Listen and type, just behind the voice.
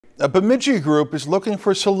A Bemidji group is looking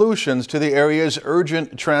for solutions to the area's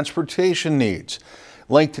urgent transportation needs.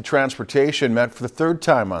 Link to Transportation met for the third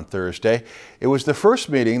time on Thursday. It was the first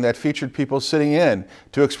meeting that featured people sitting in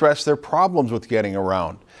to express their problems with getting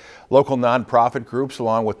around. Local nonprofit groups,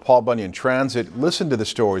 along with Paul Bunyan Transit, listened to the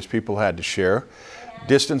stories people had to share.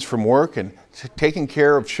 Distance from work and taking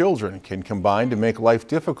care of children can combine to make life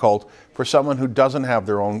difficult for someone who doesn't have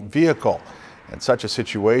their own vehicle. And such a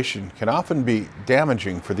situation can often be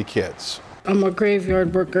damaging for the kids. I'm a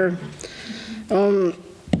graveyard worker.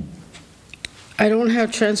 I don't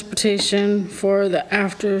have transportation for the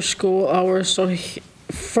after school hours, so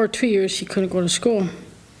for 2 years he couldn't go to school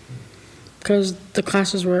because the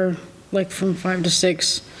classes were like from 5 to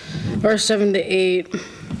 6 or 7 to 8,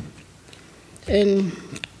 and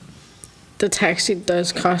the taxi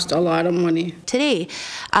does cost a lot of money. Today,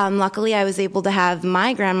 luckily I was able to have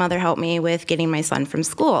my grandmother help me with getting my son from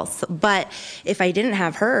school. But if I didn't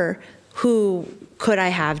have her, who could I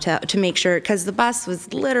have to make sure, because the bus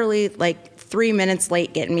was literally like 3 minutes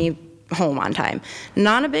late getting me home on time.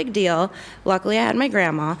 Not a big deal. Luckily I had my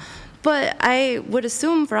grandma. But I would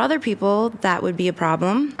assume for other people that would be a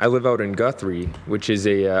problem. I live out in Guthrie, which is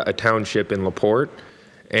a township in LaPorte,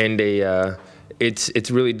 and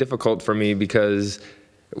it's really difficult for me because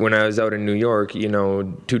when I was out in New York, you know,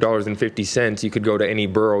 $2.50, you could go to any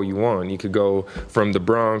borough you want. You could go from the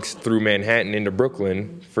Bronx through Manhattan into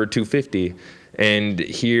Brooklyn for $2.50. And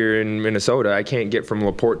here in Minnesota, I can't get from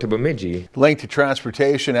LaPorte to Bemidji. Link to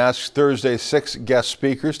Transportation asked Thursday's 6 guest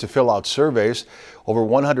speakers to fill out surveys. Over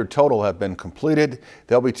 100 total have been completed.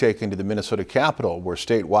 They'll be taken to the Minnesota Capitol, where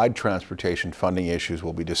statewide transportation funding issues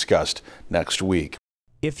will be discussed next week.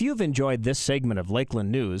 If you've enjoyed this segment of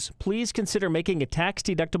Lakeland News, please consider making a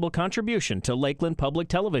tax-deductible contribution to Lakeland Public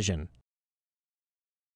Television.